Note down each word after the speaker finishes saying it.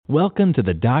Welcome to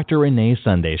the Dr. Renee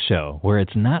Sunday Show, where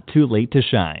it's not too late to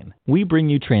shine. We bring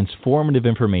you transformative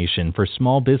information for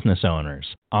small business owners,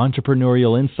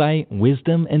 entrepreneurial insight,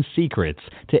 wisdom, and secrets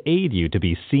to aid you to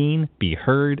be seen, be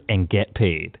heard, and get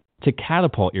paid, to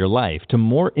catapult your life to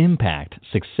more impact,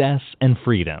 success, and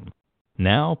freedom.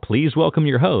 Now, please welcome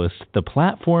your host, the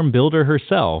platform builder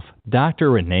herself, Dr.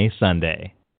 Renee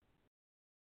Sunday.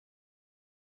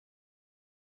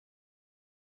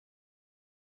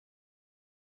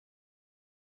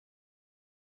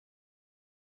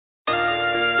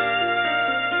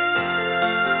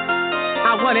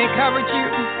 I want to encourage you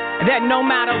that no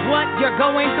matter what you're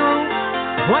going through,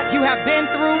 what you have been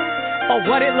through, or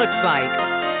what it looks like,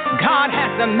 God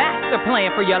has the master plan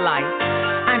for your life,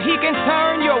 and He can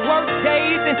turn your worst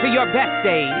days into your best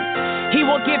days. He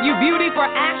will give you beauty for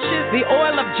ashes, the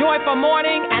oil of joy for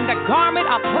mourning, and the garment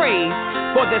of praise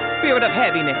for the spirit of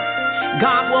heaviness.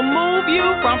 God will move you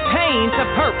from pain to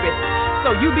purpose,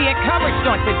 so you be encouraged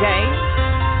on today.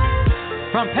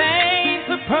 From pain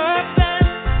to purpose.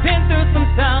 Been through some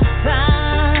tough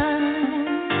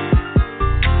times,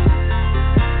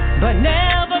 but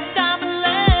never stop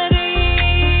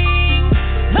letting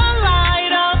the light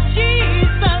of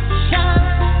Jesus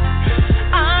shine.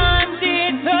 I'm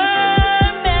determined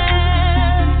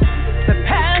to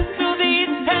pass through these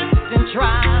tests and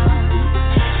trials.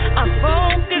 I'm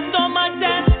focused on my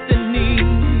destiny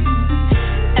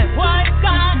and what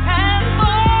God has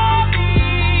for me.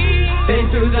 Been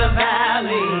through the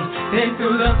valley, been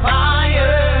through the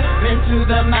fire, been through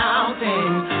the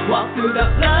mountain, walked through the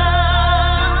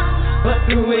flood, but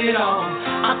through it all,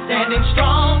 I'm standing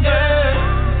stronger.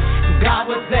 God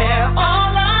was there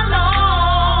all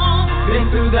along. Been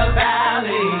through the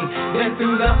valley, been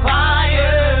through the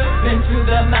fire, been through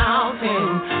the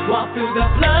mountain, walked through the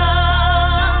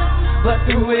flood, but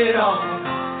through it all,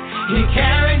 He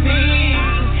carried me,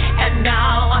 and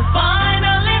now I'm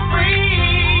finally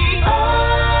free.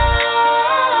 Oh,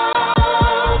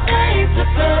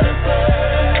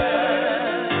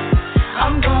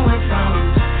 I'm going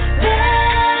from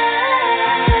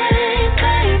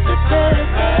faith to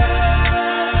purpose.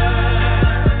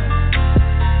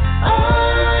 Oh,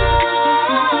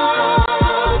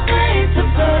 faith to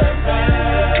purpose.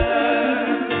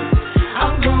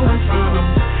 I'm going from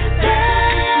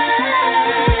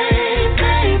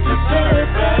faith to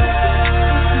purpose.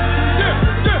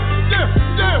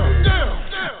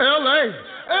 LA,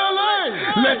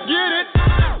 let's get it.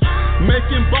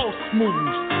 Making boss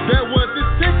moves. There was this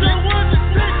ticket,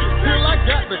 till I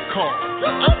got the call.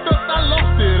 I felt I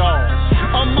lost it all.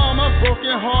 A mama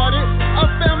broken hearted, a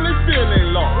family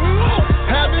feeling lost.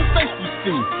 Having faith, you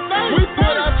see, we put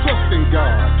our trust in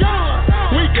God.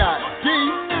 We got D,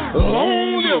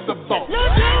 long live the boss.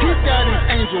 He's got his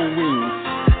angel wings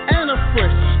and a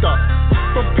fresh start.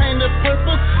 From pain to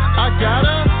purpose, I got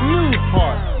a new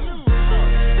heart.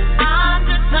 I'm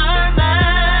determined.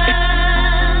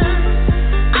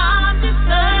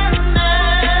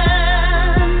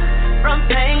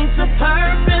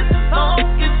 Purpose,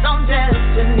 focus on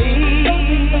destiny.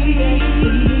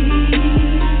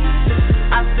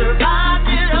 I survived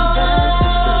it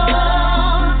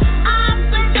all. I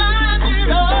survived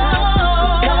it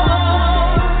all.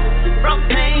 From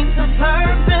pain to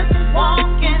purpose,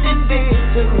 walking in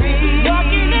victory.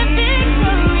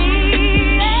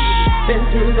 Been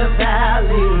through the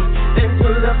valley, been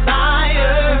through the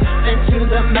fire, been through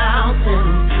the mountain,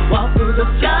 walked through the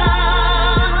flood.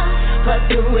 But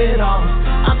through it all,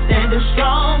 I'm standing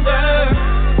stronger.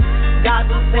 God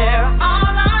was there all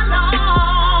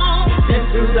along. Been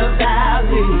through the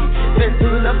valley, been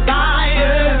through the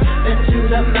fire, been through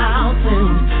the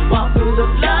mountain, walked through the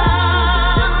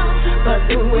flood. But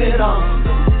through it all,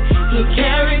 He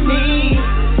carried me,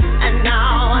 and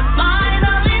now I'm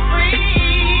finally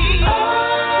free. Oh,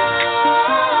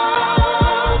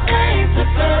 faith to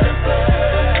purpose.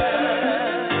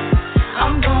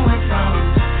 I'm going from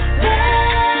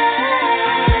faith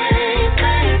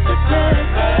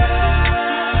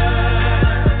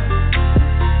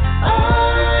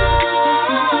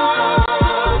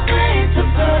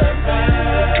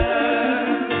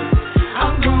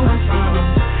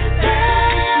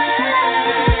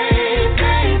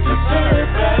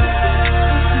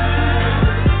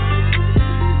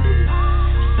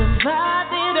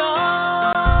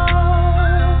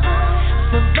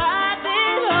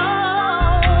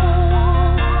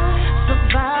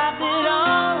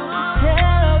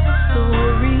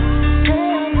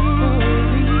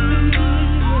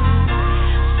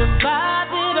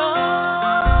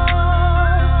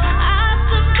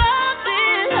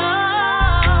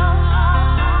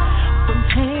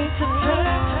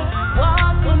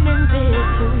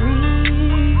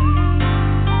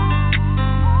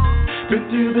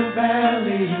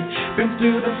been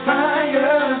through the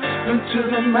fire, been to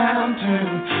the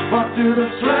mountain, walked through the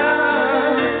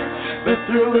flood, but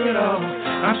through it all,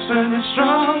 I'm standing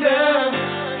stronger.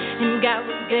 And God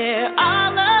was there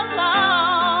all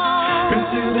along. Been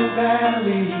through the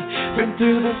valley, been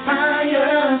through the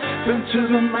fire, been to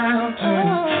the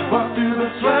mountain, walked through the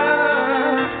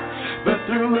flood, but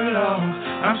through it all,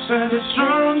 I'm standing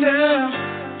stronger.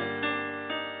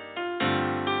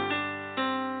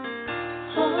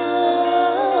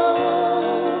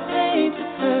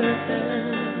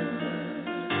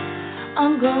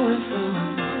 I'm going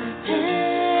from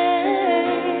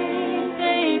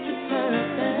pain to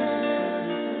purpose.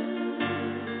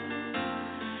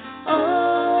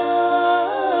 Oh,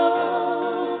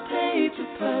 pain to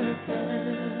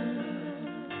purpose.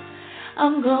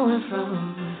 I'm going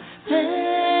from pain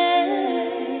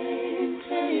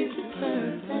to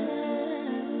purpose.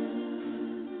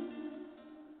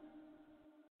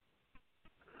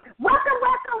 Welcome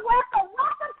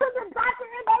to the Dr.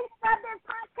 M.A. Sunday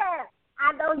podcast. I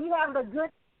know you having a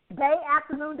good day,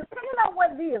 afternoon, depending on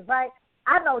what it is, right?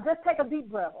 I know. Just take a deep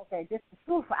breath, okay? Just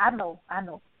proof. I know.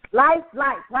 Life,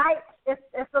 right? It's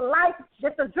a life.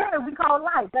 It's a journey we call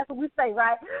life. That's what we say,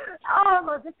 right? Oh,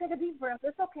 Lord, just take a deep breath.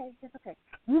 It's okay.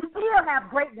 You still have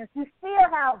greatness. You still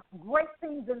have great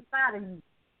things inside of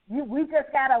you. We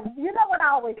just gotta. You know what I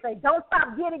always say? Don't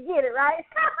stop. Get it, right?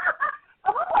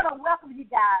 We want to welcome you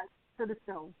guys to the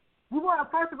show. We want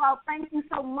to, first of all, thank you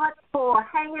so much for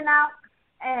hanging out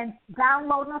and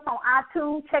downloading us on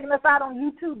iTunes, checking us out on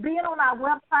YouTube, being on our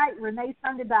website,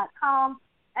 reneesunday.com,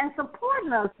 and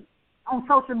supporting us on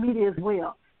social media as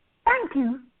well. Thank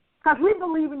you, because we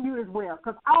believe in you as well,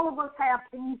 because all of us have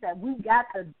things that we got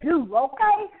to do,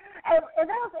 okay? And it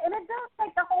does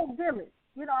take the whole village.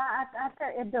 You know, I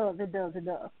tell you, it does.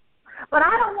 But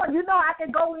I don't want, I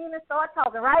can go in and start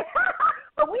talking, right?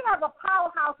 But we have a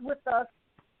powerhouse with us.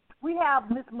 We have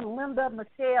Miss Melinda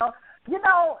Michelle.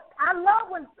 I love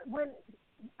when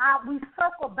we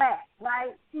circle back,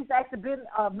 right? She's actually been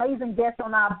an amazing guest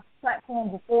on our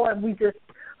platform before, and we just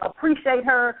appreciate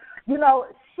her.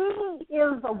 She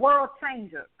is a world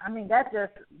changer. I mean, that's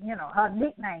just, her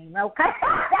nickname, okay?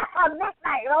 That's her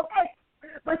nickname, okay?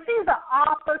 But she's an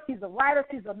author, she's a writer,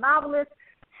 she's a novelist.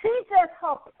 She's just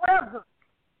her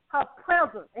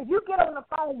presence. If you get on the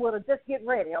phone with her, just get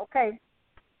ready, okay?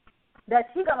 That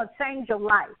she's going to change your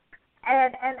life.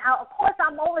 And of course,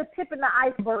 I'm only tipping the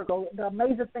iceberg of the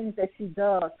amazing things that she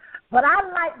does. But I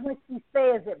like when she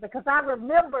says it, because I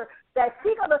remember that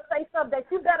she's going to say something that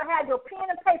you better have your pen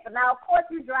and paper. Now, of course,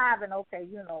 you're driving, okay,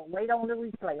 wait on the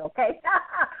replay, okay?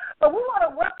 But we want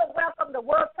to welcome the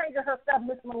world changer herself,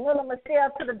 Miss Melinda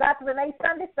Michelle, to the Dr. Renee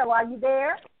Sunday Show. Are you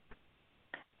there?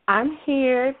 I'm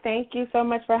here. Thank you so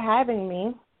much for having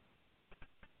me.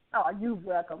 Oh, you're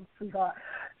welcome, sweetheart.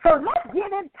 So let's get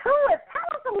into it. Tell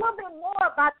us a little bit more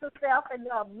about yourself and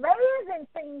the amazing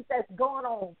things that's going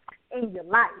on in your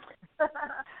life.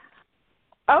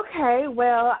 Okay,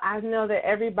 well, I know that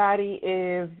everybody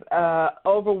is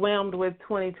overwhelmed with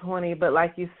 2020, but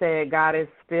like you said, God is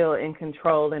still in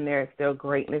control and there is still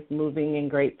greatness moving and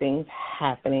great things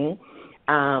happening.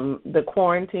 The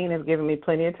quarantine has given me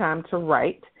plenty of time to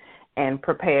write and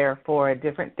prepare for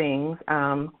different things.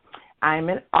 I'm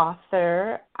an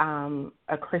author,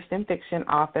 a Christian fiction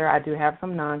author. I do have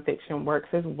some nonfiction works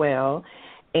as well,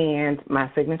 and my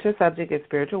signature subject is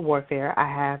spiritual warfare. I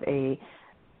have a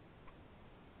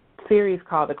series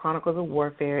called The Chronicles of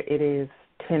Warfare. It is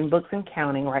 10 books and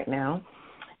counting right now.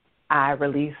 I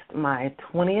released my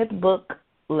 20th book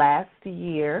last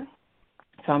year,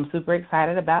 so I'm super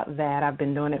excited about that. I've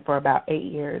been doing it for about 8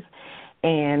 years,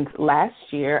 and last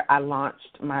year I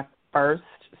launched my first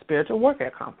spiritual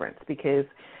warfare conference, because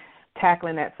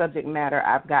tackling that subject matter,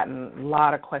 I've gotten a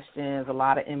lot of questions, a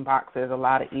lot of inboxes, a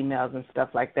lot of emails and stuff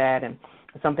like that, and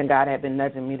it's something God had been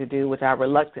nudging me to do, which I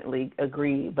reluctantly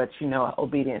agreed, but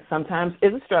obedience sometimes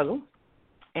is a struggle.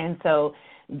 And so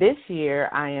this year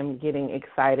I am getting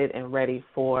excited and ready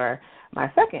for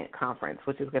my second conference,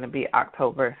 which is going to be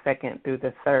October 2nd through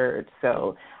the 3rd.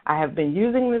 So I have been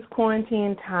using this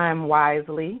quarantine time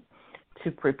wisely to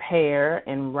prepare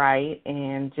and write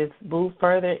and just move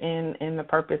further in the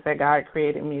purpose that God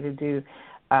created me to do.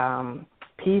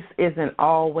 Peace isn't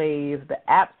always the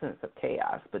absence of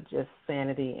chaos, but just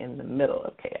sanity in the middle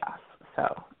of chaos. So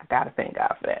I got to thank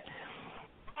God for that.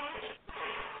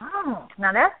 Oh,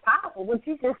 now that's powerful, what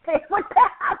you just said with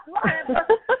that.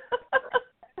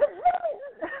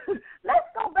 Let's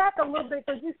go back a little bit,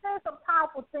 because you said some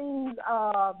powerful things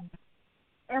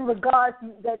in regards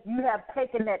that you have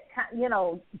taken that,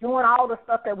 doing all the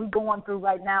stuff that we're going through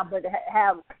right now, but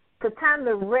have time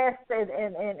to rest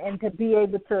and to be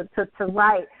able to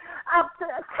write.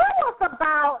 Tell us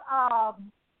about,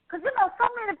 because, so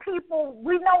many people,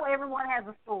 we know everyone has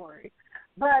a story,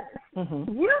 but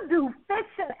you do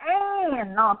fiction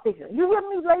and nonfiction. You hear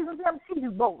me, ladies and gentlemen? She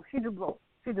do both.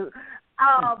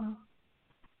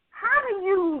 How do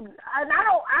you, and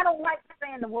I don't like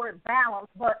saying the word balance,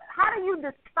 but how do you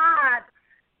decide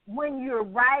when you're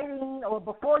writing or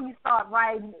before you start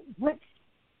writing which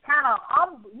kind of,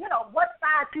 what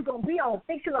side you're going to be on,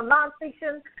 fiction or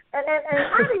nonfiction? And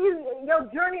how do your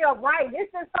journey of writing,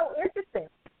 it's just so interesting.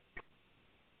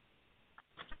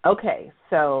 Okay,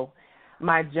 so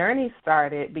my journey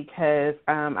started because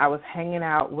I was hanging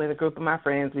out with a group of my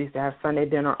friends. We used to have Sunday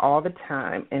dinner all the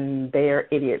time, and they're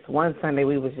idiots. One Sunday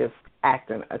we was just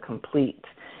acting a complete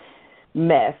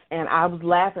mess, and I was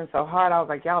laughing so hard. I was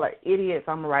like, y'all are idiots.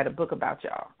 I'm going to write a book about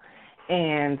y'all.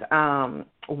 And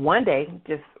one day,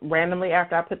 just randomly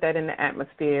after I put that in the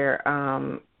atmosphere,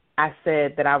 I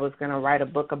said that I was going to write a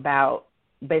book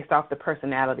based off the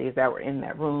personalities that were in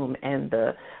that room and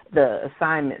the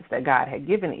assignments that God had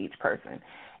given each person.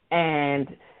 And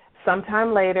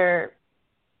sometime later,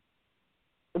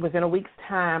 within a week's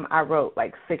time, I wrote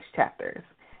like 6 chapters.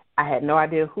 I had no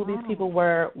idea who these people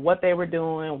were, what they were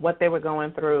doing, what they were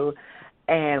going through,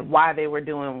 and why they were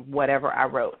doing whatever I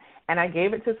wrote. And I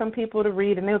gave it to some people to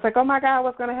read, and they was like, oh, my God,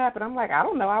 what's going to happen? I'm like, I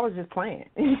don't know. I was just playing.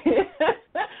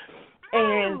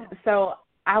 And so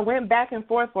I went back and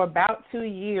forth for about 2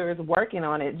 years working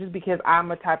on it just because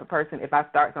I'm a type of person, if I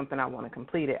start something, I want to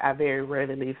complete it. I very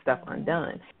rarely leave stuff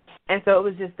undone. And so it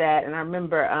was just that. And I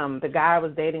remember the guy I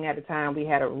was dating at the time, we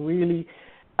had a really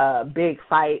big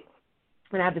fight.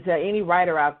 And I have to tell any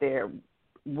writer out there,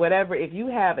 whatever, if you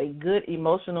have a good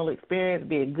emotional experience,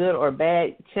 be it good or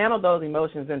bad, channel those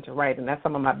emotions into writing. That's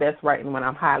some of my best writing when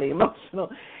I'm highly emotional.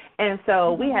 And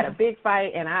so we had a big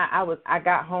fight, and I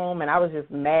got home, and I was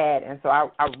just mad. And so I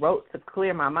wrote to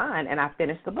clear my mind, and I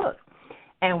finished the book.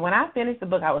 And when I finished the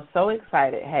book, I was so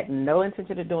excited, had no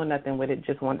intention of doing nothing with it,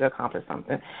 just wanted to accomplish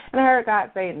something. And I heard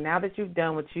God say, now that you've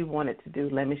done what you wanted to do,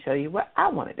 let me show you what I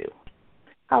want to do.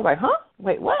 I was like, huh?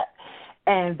 Wait, what?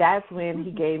 And that's when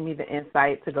he gave me the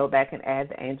insight to go back and add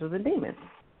the angels and demons.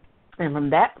 And from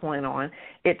that point on,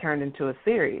 it turned into a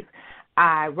series.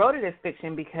 I wrote it as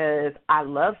fiction because I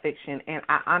love fiction, and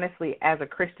I honestly, as a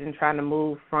Christian, trying to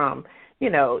move from, you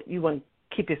want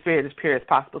to keep your spirit as pure as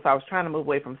possible, so I was trying to move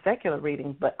away from secular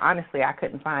reading, but honestly, I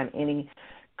couldn't find any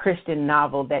Christian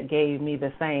novel that gave me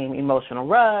the same emotional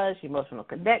rush, emotional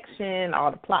connection,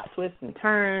 all the plot twists and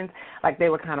turns, like they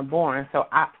were kind of boring. So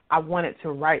I wanted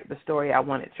to write the story I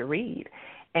wanted to read,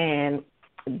 and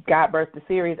God birthed the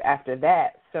series after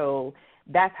that. So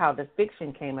that's how the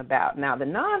fiction came about. Now, the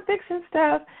nonfiction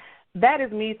stuff, that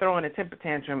is me throwing a temper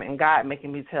tantrum and God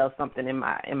making me tell something in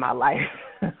my life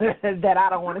that I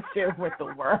don't want to share with the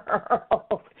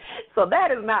world. So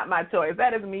that is not my choice.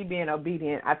 That is me being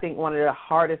obedient. I think one of the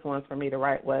hardest ones for me to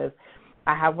write was,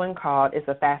 I have one called, it's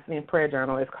a fasting and prayer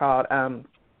journal. It's called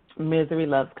Misery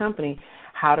Loves Company,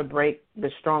 How to Break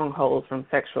the Strongholds from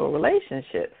Sexual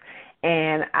Relationships.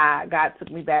 And God took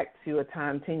me back to a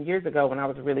time 10 years ago when I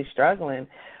was really struggling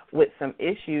with some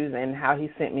issues, and how he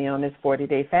sent me on this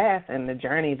 40-day fast and the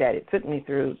journey that it took me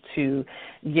through to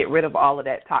get rid of all of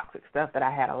that toxic stuff that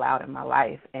I had allowed in my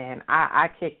life. And I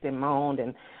kicked and moaned.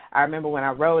 And I remember when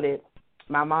I wrote it,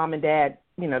 my mom and dad,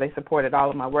 they supported all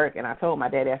of my work. And I told my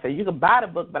daddy, I said, you can buy the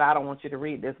book, but I don't want you to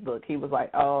read this book. He was like,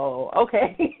 oh,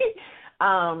 okay.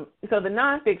 So the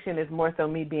nonfiction is more so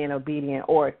me being obedient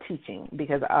or teaching,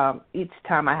 because each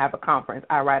time I have a conference,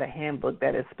 I write a handbook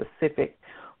that is specific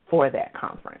for that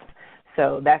conference.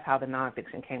 So that's how the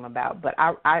nonfiction came about. But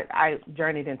I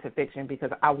journeyed into fiction because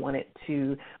I wanted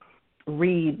to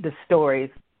read the stories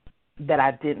that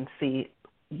I didn't see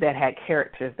that had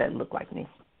characters that looked like me.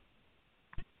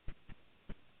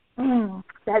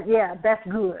 That's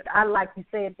good. I like you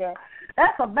said that.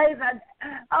 That's amazing.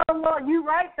 Oh, Lord, you're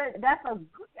right.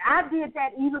 I did that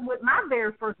even with my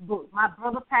very first book. My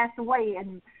brother passed away,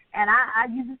 and I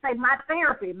used to say my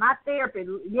therapy,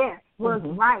 yes, was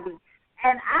writing.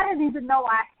 And I didn't even know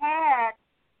I had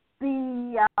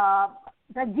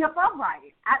the gift of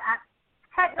writing. I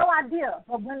had no idea.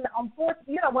 But when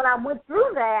I went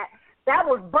through that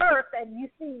was birth, and you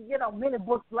see, many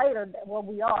books later where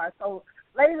we are. So,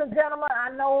 ladies and gentlemen, I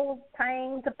know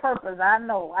pain to purpose. I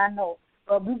know.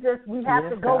 But we have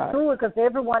to go through it because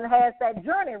everyone has that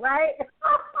journey, right?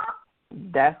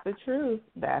 That's the truth.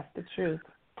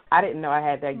 I didn't know I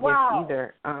had that gift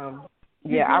either.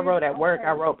 I wrote at work.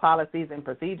 I wrote policies and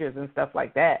procedures and stuff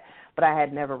like that, but I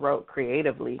had never wrote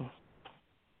creatively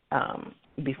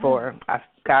before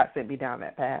God sent me down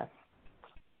that path.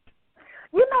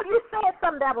 You know, you said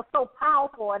something that was so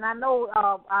powerful, and I know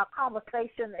our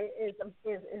conversation is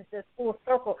just full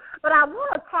circle. But I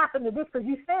want to tap into this because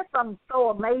you said something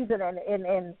so amazing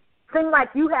and seemed like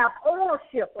you have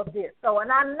ownership of this. So, and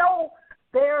I know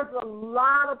there's a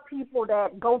lot of people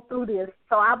that go through this.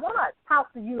 So I want to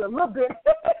talk to you a little bit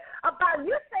about,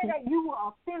 you say that you were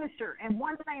a finisher, and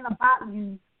one thing about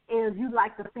you is you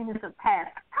like to finish a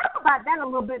task. Talk about that a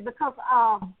little bit because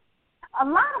a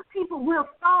lot of people will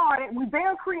start it. We're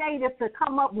very creative to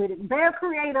come up with it. Very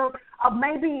creative of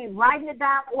maybe writing it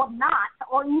down or not,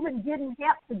 or even getting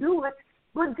help to do it,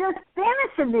 but just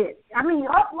finishing it. I mean,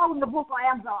 uploading the book on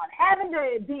Amazon, having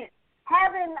the event,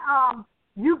 having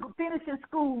you finishing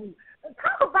school.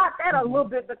 Talk about that a little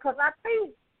bit because I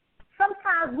think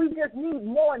sometimes we just need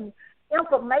more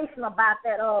information about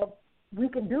that. We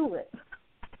can do it.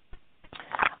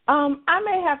 I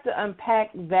may have to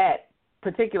unpack that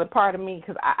particular part of me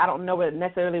because I don't know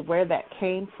necessarily where that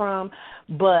came from,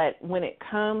 but when it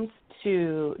comes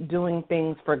to doing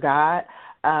things for God,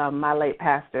 my late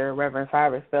pastor, Reverend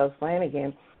Cyrus Fells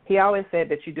Flanagan, he always said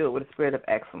that you do it with a spirit of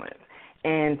excellence,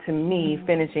 and to me,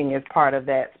 finishing is part of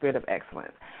that spirit of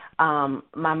excellence.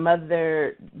 My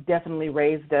mother definitely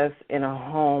raised us in a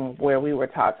home where we were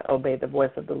taught to obey the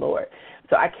voice of the Lord,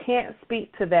 so I can't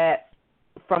speak to that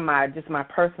from my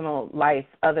personal life,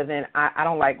 other than I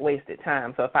don't like wasted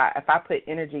time. So if I put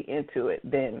energy into it,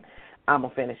 then I'm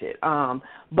gonna finish it.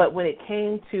 But when it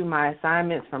came to my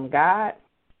assignments from God,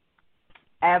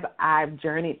 as I've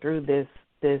journeyed through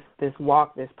this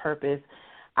walk, this purpose,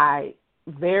 I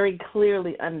very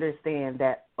clearly understand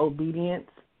that obedience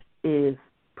is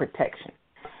protection.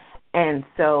 And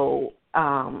so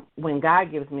when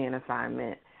God gives me an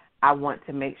assignment, I want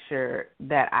to make sure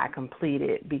that I complete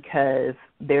it because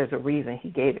there's a reason he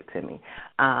gave it to me.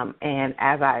 And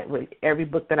with every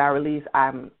book that I release,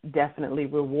 I'm definitely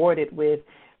rewarded with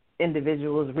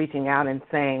individuals reaching out and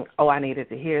saying, oh, I needed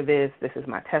to hear this. This is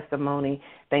my testimony.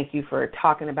 Thank you for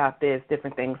talking about this,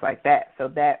 different things like that. So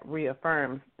that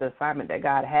reaffirms the assignment that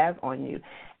God has on you.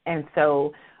 And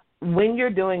so when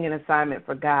you're doing an assignment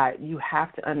for God, you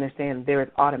have to understand there is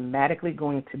automatically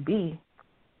going to be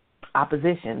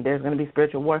opposition. There's going to be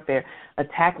spiritual warfare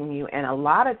attacking you, and a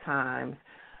lot of times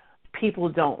people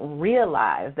don't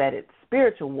realize that it's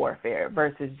spiritual warfare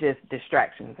versus just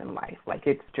distractions in life. Like,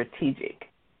 it's strategic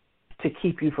to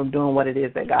keep you from doing what it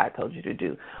is that God told you to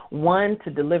do. One, to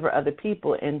deliver other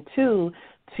people, and two,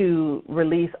 to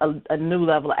release a new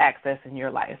level of access in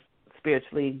your life,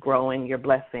 spiritually growing, your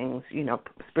blessings,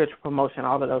 spiritual promotion,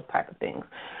 all of those type of things.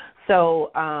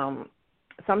 So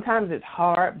sometimes it's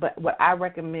hard, but what I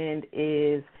recommend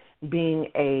is being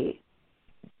a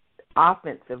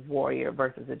offensive warrior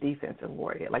versus a defensive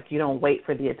warrior. Like, you don't wait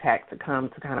for the attack to come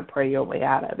to kind of pray your way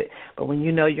out of it. But when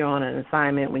you know you're on an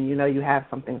assignment, when you know you have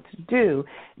something to do,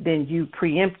 then you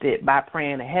preempt it by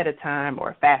praying ahead of time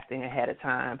or fasting ahead of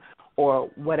time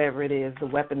or whatever it is, the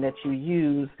weapon that you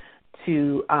use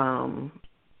to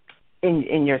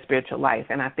in your spiritual life.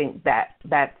 And I think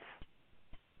that's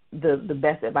the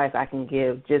best advice I can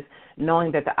give, just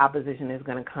knowing that the opposition is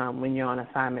going to come when you're on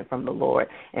assignment from the Lord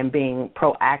and being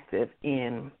proactive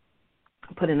in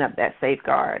putting up that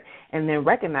safeguard, and then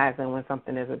recognizing when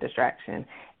something is a distraction.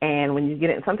 And when you get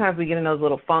it, sometimes we get in those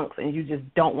little funks and you just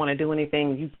don't want to do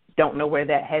anything. You don't know where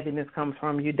that heaviness comes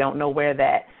from. You don't know where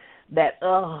that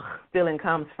feeling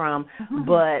comes from. Mm-hmm.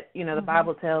 But, the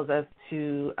Bible tells us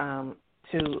to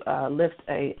lift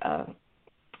a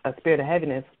spirit of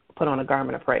heaviness, put on a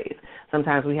garment of praise.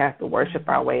 Sometimes we have to worship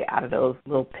our way out of those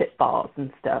little pitfalls and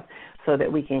stuff so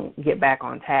that we can get back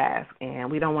on task.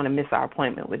 And we don't want to miss our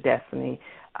appointment with destiny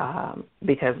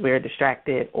because we're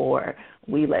distracted or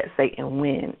we let Satan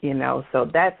win, So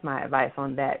that's my advice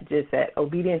on that, just that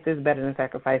obedience is better than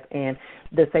sacrifice, and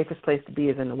the safest place to be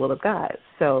is in the will of God.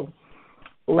 So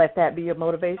let that be your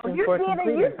motivation for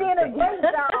completing. You did a great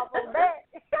job on that.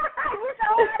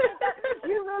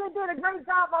 You really did a great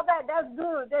job on that. That's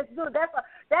good.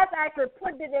 That's actually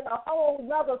putting it in a whole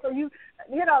nother. So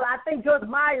I think George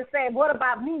Meyer said, "What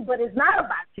about me?" But it's not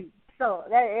about you. So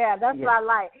that's what I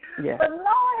like. Yeah. But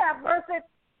Lord have mercy.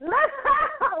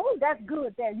 Oh, that's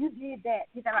good. There, you did that.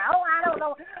 You said, "Oh, I don't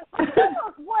know." What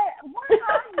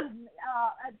are you?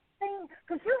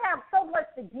 Because you have so much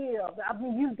to give. I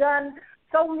mean, you've done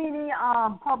so many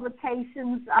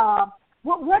publications.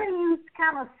 What do you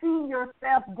kind of see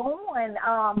yourself going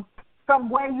from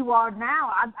where you are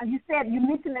now? You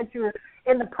mentioned that you're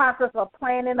in the process of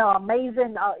planning an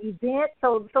amazing event.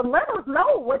 So let us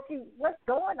know what's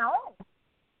going on.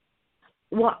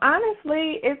 Well,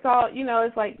 honestly, it's all,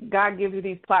 it's like God gives you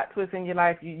these plot twists in your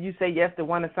life. You say yes to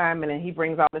one assignment, and he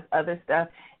brings all this other stuff.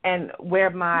 And where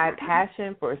my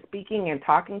passion for speaking and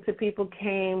talking to people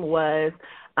came was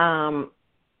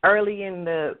early in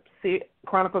the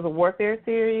Chronicles of Warfare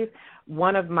series.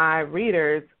 One of my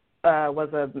readers was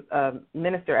a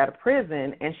minister at a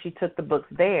prison, and she took the books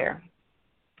there.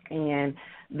 And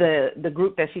the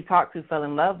group that she talked to fell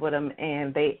in love with him,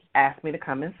 and they asked me to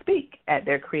come and speak at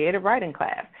their creative writing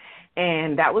class.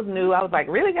 And that was new. I was like,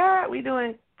 really, God? We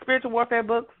doing spiritual warfare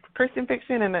books, Christian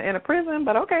fiction in a prison?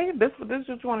 But okay, this is what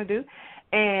you want to do.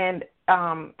 And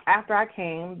after I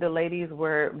came, the ladies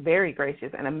were very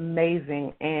gracious and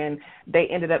amazing, and they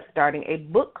ended up starting a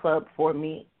book club for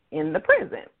me in the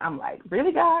prison. I'm like,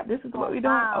 really, God? This is what we're doing?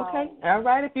 Wow. Okay. All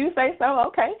right, if you say so,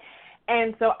 okay.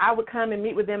 And so I would come and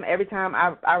meet with them every time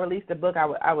I released a book.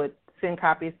 I would send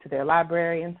copies to their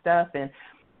library and stuff, and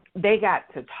they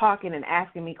got to talking and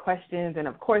asking me questions. And,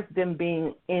 of course, them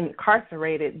being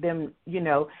incarcerated, them,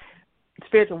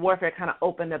 spiritual warfare kind of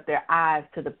opened up their eyes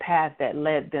to the path that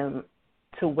led them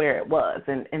to where it was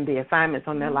and the assignments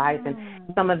on their life. And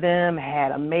some of them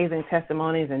had amazing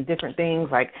testimonies and different things.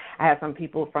 Like I had some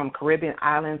people from Caribbean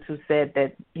islands who said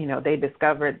that, they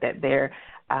discovered that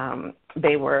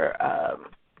they were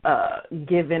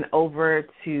given over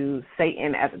to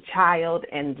Satan as a child,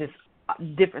 and just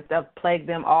different stuff plagued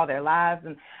them all their lives.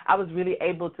 And I was really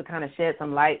able to kind of shed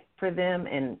some light for them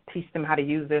and teach them how to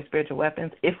use their spiritual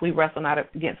weapons. If we wrestle not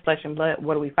against flesh and blood,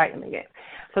 what are we fighting against?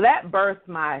 So that birthed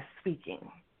my speaking.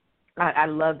 I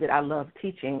loved it. I loved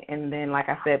teaching. And then, like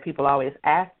I said, people always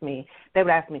ask me, they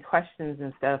would ask me questions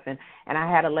and stuff. And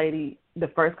I had a lady, the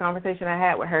first conversation I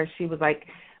had with her, she was like,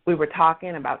 we were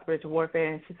talking about spiritual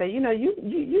warfare, and she said, you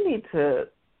need to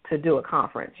do a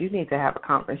conference. You need to have a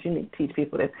conference. You need to teach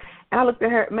people this. And I looked at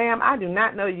her, ma'am, I do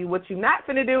not know you. What you're not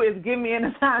going to do is give me an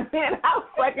assignment. I was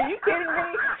like, are you kidding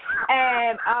me?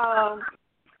 And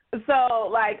so,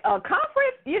 like, a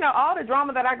conference, all the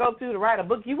drama that I go through to write a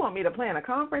book, you want me to plan a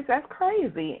conference? That's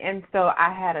crazy. And so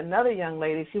I had another young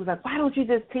lady. She was like, why don't you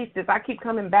just teach this? I keep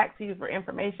coming back to you for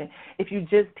information. If you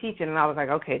just teach it. And I was like,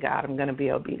 okay, God, I'm going to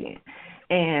be obedient.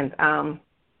 And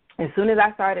as soon as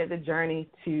I started the journey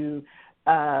to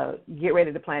get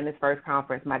ready to plan this first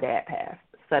conference, my dad passed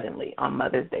suddenly on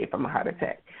Mother's Day from a heart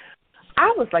attack.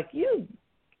 I was like,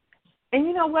 and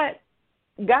you know what?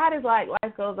 God is like,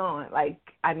 life goes on. Like,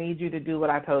 I need you to do what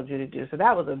I told you to do. So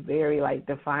that was a very,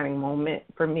 defining moment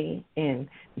for me in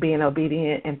being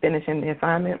obedient and finishing the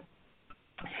assignment.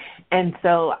 And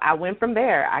so I went from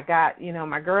there. I got,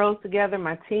 my girls together,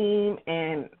 my team,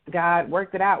 and God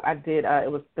worked it out. I did,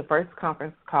 it was the first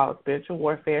conference called Spiritual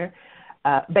Warfare,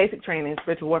 Basic Training,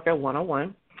 Spiritual Warfare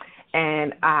 101.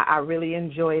 And I really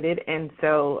enjoyed it. And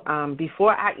so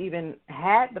before I even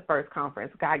had the first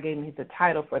conference, God gave me the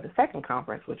title for the second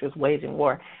conference, which was Waging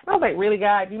War. And I was like, really,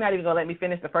 God, you're not even going to let me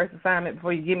finish the first assignment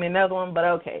before you give me another one? But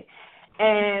okay.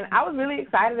 And I was really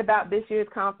excited about this year's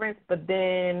conference, but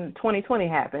then 2020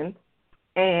 happened.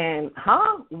 And,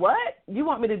 what? You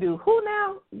want me to do who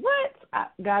now?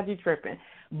 What? God, you tripping.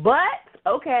 But,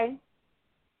 okay,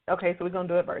 so we're going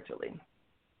to do it virtually.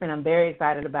 And I'm very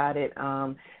excited about it.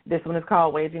 This one is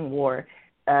called Waging War.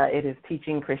 It is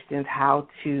teaching Christians how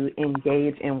to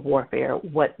engage in warfare,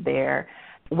 what they're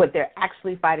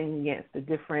actually fighting against, the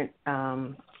different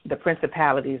the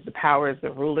principalities, the powers, the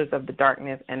rulers of the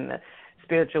darkness, and the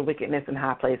spiritual wickedness in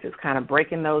high places, kind of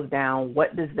breaking those down.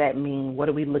 What does that mean? What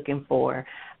are we looking for?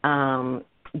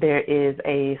 There is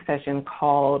a session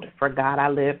called For God I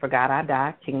Live, For God I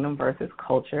Die, Kingdom versus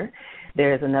Culture.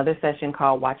 There's another session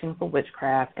called Watching for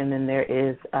Witchcraft, and then there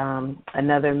is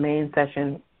another main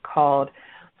session called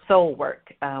Soul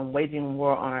Work, Waging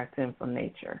War on Our Sinful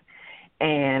Nature.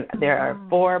 And there are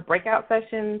 4 breakout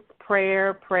sessions: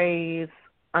 prayer, praise,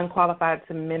 unqualified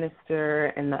to minister,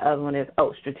 and the other one is,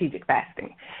 strategic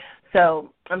fasting.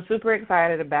 So I'm super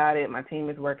excited about it. My team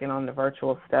is working on the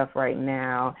virtual stuff right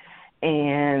now.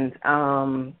 And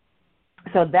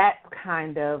so that's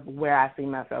kind of where I see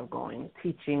myself going,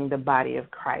 teaching the body of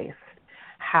Christ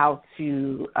how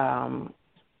to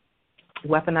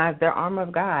weaponize their armor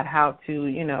of God, how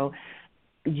to,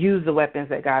 use the weapons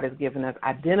that God has given us,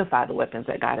 identify the weapons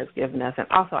that God has given us, and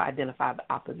also identify the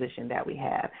opposition that we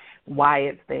have, why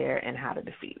it's there, and how to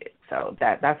defeat it. So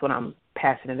that's what I'm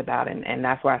passionate about, and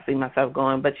that's where I see myself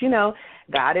going. But,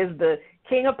 God is the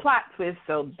king of plot twists,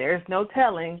 so there's no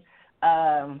telling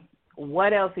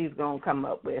what else he's going to come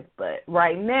up with. But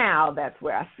right now, that's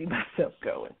where I see myself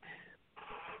going.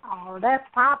 Oh, that's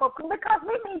powerful, because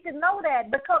we need to know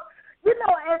that, because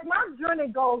as my journey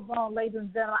goes on, ladies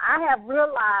and gentlemen, I have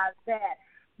realized that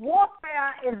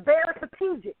warfare is very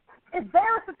strategic. It's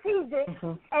very strategic,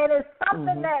 and it's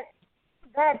something that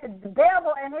the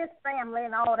devil and his family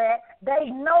and all that,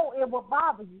 they know it will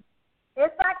bother you.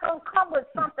 It's not going to come with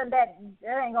something that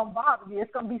ain't going to bother you.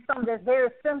 It's going to be something that's very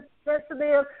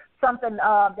sensitive, something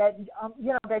that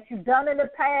that you've done in the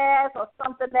past, or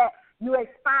something that you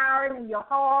expired in your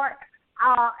heart.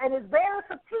 And it's very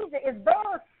strategic. It's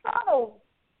very subtle.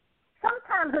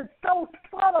 Sometimes it's so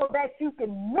subtle that you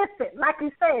can miss it. Like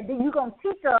you said, then you're going to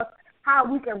teach us how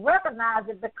we can recognize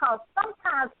it, because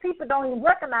sometimes people don't even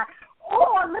recognize.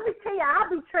 Oh, let me tell you, I'll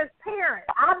be transparent.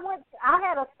 I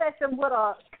had a session with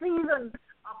a seasoned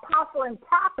apostle and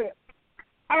prophet,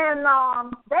 and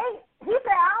he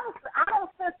said, I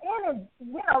don't sense any,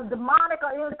 demonic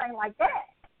or anything like that.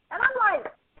 And I'm like,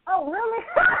 oh, really?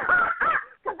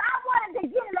 Because I wanted to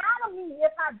get it out of me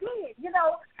if I did, And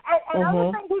the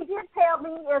other thing he did tell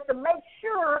me is to make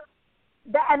sure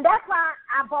that, and that's why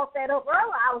I brought that up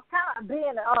earlier. I was kind of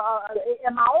being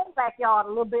in my own backyard a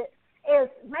little bit.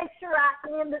 Is make sure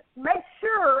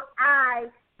I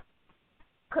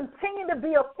continue to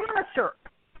be a finisher.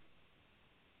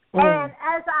 And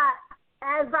as I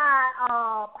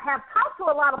have talked to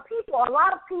a lot of people,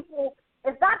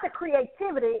 it's not the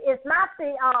creativity, it's not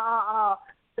the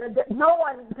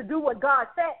knowing to do what God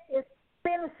said, it's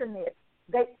finishing it.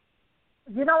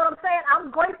 You know what I'm saying?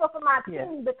 I'm grateful for my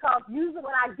team, because usually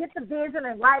when I get the vision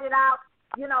and write it out,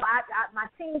 my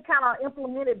team kind of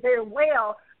implemented very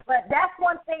well. But that's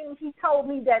one thing he told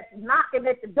me that's knocking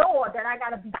at the door, that I got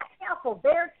to be careful,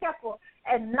 very careful,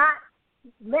 and not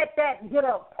let that get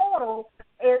a portal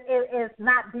is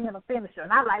not being a finisher.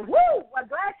 And I'm like, woo, well,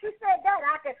 glad you said that.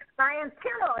 My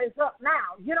antenna is up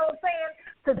now. You know what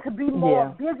I'm saying? To be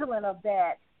more vigilant of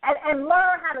that. And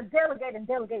learn how to delegate and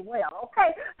delegate well,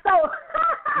 okay? So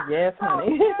yes,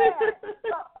 honey.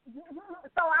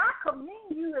 So I commend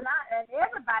you, and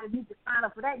everybody needs to sign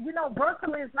up for that.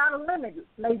 Virtually is not a limit,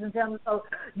 ladies and gentlemen. So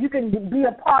you can be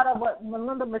a part of what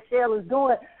Melinda Michelle is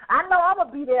doing. I know I'm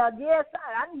gonna be there. Yes,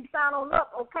 I need to sign on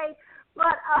up, okay?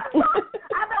 But I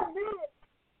know me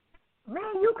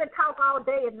and you can talk all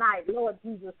day and night, Lord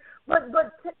Jesus. But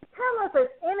tell us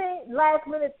if any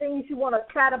last-minute things you want to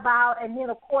chat about, and then,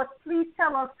 of course, please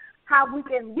tell us how we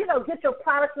can, get your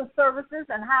products and services,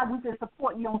 and how we can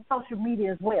support you on social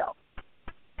media as well.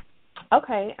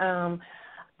 Okay. My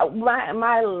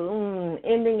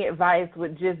ending advice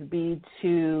would just be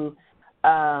to,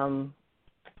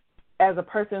 as a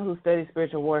person who studies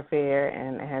spiritual warfare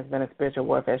and has been a spiritual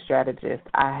warfare strategist,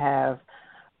 I have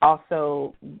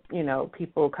also,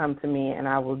 people come to me and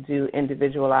I will do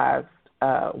individualized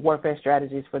warfare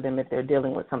strategies for them if they're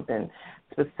dealing with something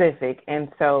specific. And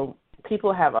so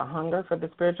people have a hunger for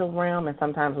the spiritual realm, and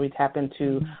sometimes we tap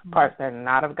into parts that are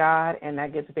not of God, and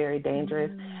that gets very dangerous.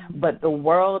 But the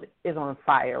world is on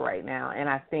fire right now, and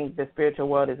I think the spiritual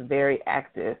world is very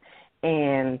active.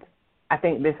 And I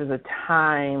think this is a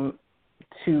time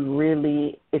to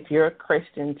really, if you're a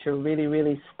Christian, to really,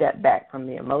 really step back from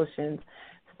the emotions,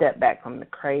 step back from the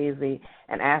crazy,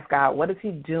 and ask God, what is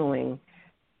he doing,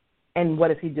 and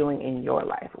what is he doing in your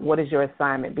life? What is your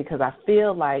assignment? Because I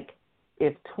feel like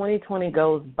if 2020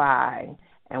 goes by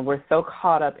and we're so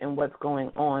caught up in what's going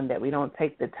on that we don't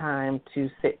take the time to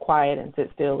sit quiet and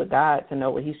sit still with God to know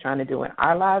what he's trying to do in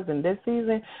our lives in this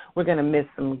season, we're going to miss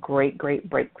some great, great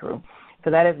breakthrough.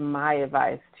 So that is my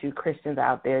advice to Christians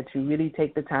out there, to really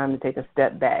take the time to take a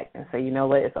step back and say, you know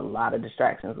what, it's a lot of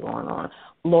distractions going on.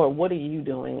 Lord, what are you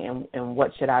doing, and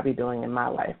what should I be doing in my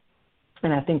life?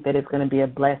 And I think that it's going to be a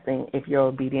blessing if you're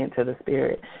obedient to the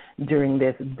Spirit during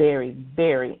this very,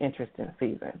 very interesting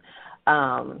season.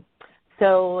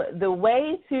 So the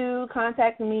way to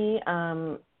contact me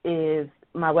is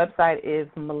my website is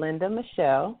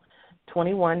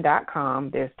melindamichelle21.com.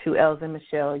 There's 2 L's in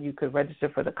Michelle. You could register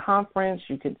for the conference.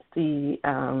 You could see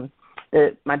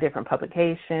my different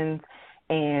publications.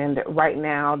 And right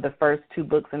now, the first 2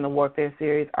 books in the Warfare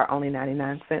series are only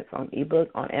 99 cents on ebook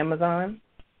on Amazon.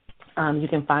 You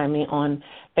can find me on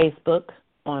Facebook,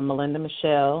 on Melinda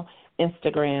Michelle,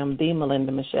 Instagram, The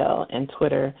Melinda Michelle, and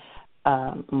Twitter,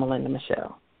 Melinda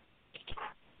Michelle.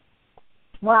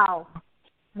 Wow.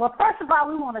 Well, first of all,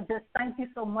 we want to just thank you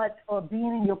so much for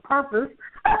being in your purpose.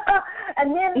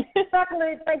 And then,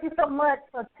 secondly, thank you so much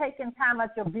for taking time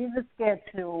out your busy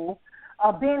schedule,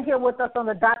 being here with us on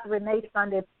the Dr. Renee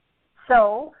Sunday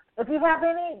show. If you have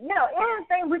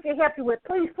anything we can help you with,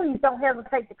 please don't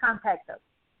hesitate to contact us.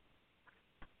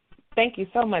 Thank you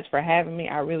so much for having me.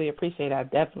 I really appreciate it. I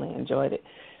definitely enjoyed it.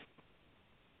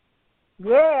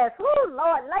 Yes. Woo,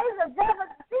 Lord. Ladies and gentlemen,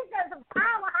 she's got some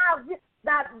powerhouse.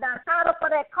 Now sign up for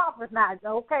that conference now,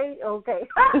 okay?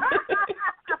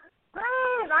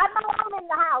 Please, I know I'm in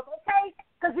the house, okay?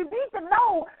 Because you need to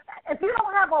know, if you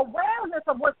don't have awareness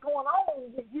of what's going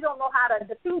on, you don't know how to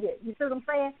defeat it. You see what I'm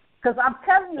saying? Because I'm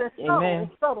telling you, it's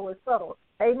subtle.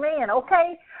 Amen,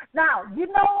 okay? Now, you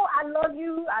know I love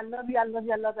you. I'm glad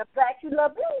you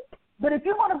love me. But if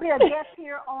you want to be a guest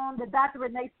here on the Dr.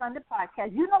 Renee Sunday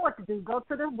podcast, you know what to do. Go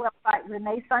to the website,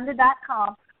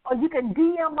 reneesunday.com, or you can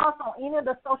DM us on any of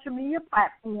the social media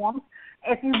platforms.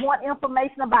 If you want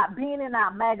information about being in our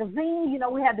magazine, you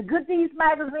know, we have the Good Deeds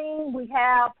magazine, we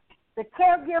have the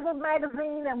Caregiver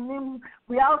magazine, and then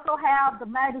we also have the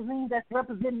magazine that's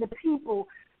representing the people.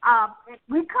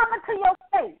 We coming to your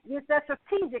state. It's that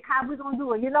strategic, how we're going to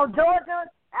do it. You know, Georgia,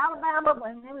 Alabama,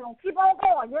 and then we're going to keep on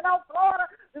going. You know, Florida,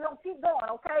 we're going to keep going,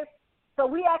 okay? So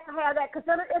we actually have that because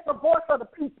it's a voice for the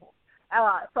people.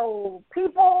 So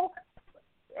people...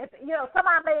 If, you know,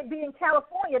 somebody may be in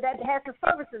California that has the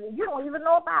services and you don't even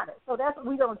know about it. So that's what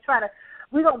we're gonna try to.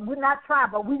 We're not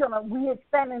trying, but we're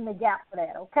expanding the gap for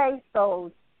that. Okay, so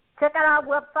check out our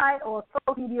website or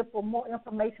social media for more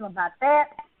information about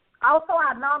that. Also,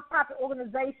 our nonprofit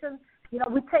organization. You know,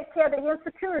 we take care of the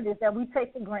insecurities that we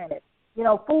take for granted. You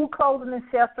know, food, clothing, and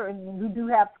shelter, and we do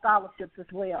have scholarships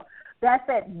as well. That's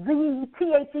at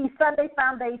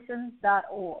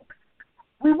TheSundayFoundation.org.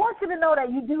 We want you to know that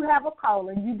you do have a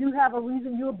calling. You do have a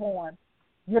reason you were born.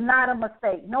 You're not a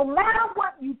mistake. No matter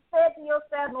what you said to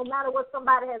yourself, no matter what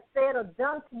somebody has said or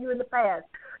done to you in the past,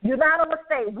 you're not a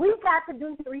mistake. We got to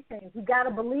do three things. We got to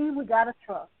believe, we got to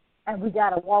trust, and we got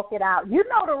to walk it out. You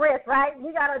know the rest, right?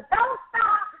 We got to don't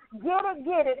stop,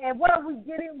 get it. And what are we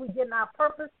getting? We're getting our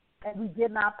purpose, and we're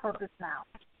getting our purpose now.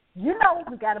 You know,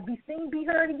 we got to be seen, be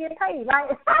heard, and get paid,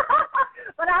 right?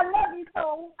 But I love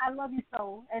you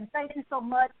so. And thank you so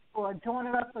much for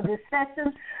joining us for this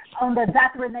session on the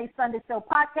Dr. Renee Sunday Show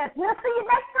podcast. We'll see you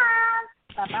next time.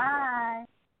 Bye-bye.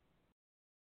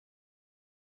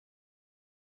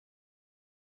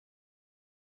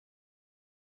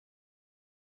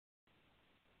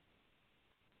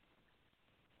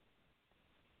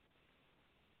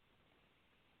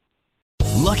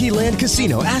 Lucky Land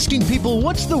Casino, asking people,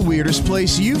 what's the weirdest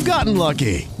place you've gotten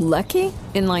lucky? Lucky?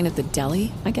 In line at the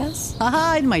deli, I guess?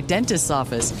 Aha, in my dentist's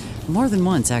office. More than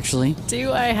once, actually.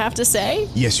 Do I have to say?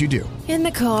 Yes, you do. In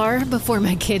the car before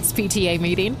my kids' PTA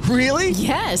meeting. Really?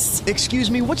 Yes. Excuse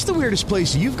me, what's the weirdest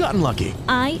place you've gotten lucky?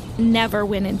 I never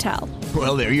win and tell.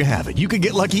 Well, there you have it. You can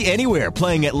get lucky anywhere,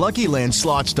 playing at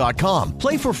LuckyLandSlots.com.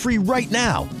 Play for free right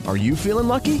now. Are you feeling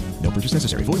lucky? No purchase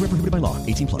necessary. Void where prohibited by law.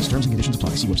 18+. Terms and conditions apply.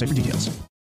 See website for details.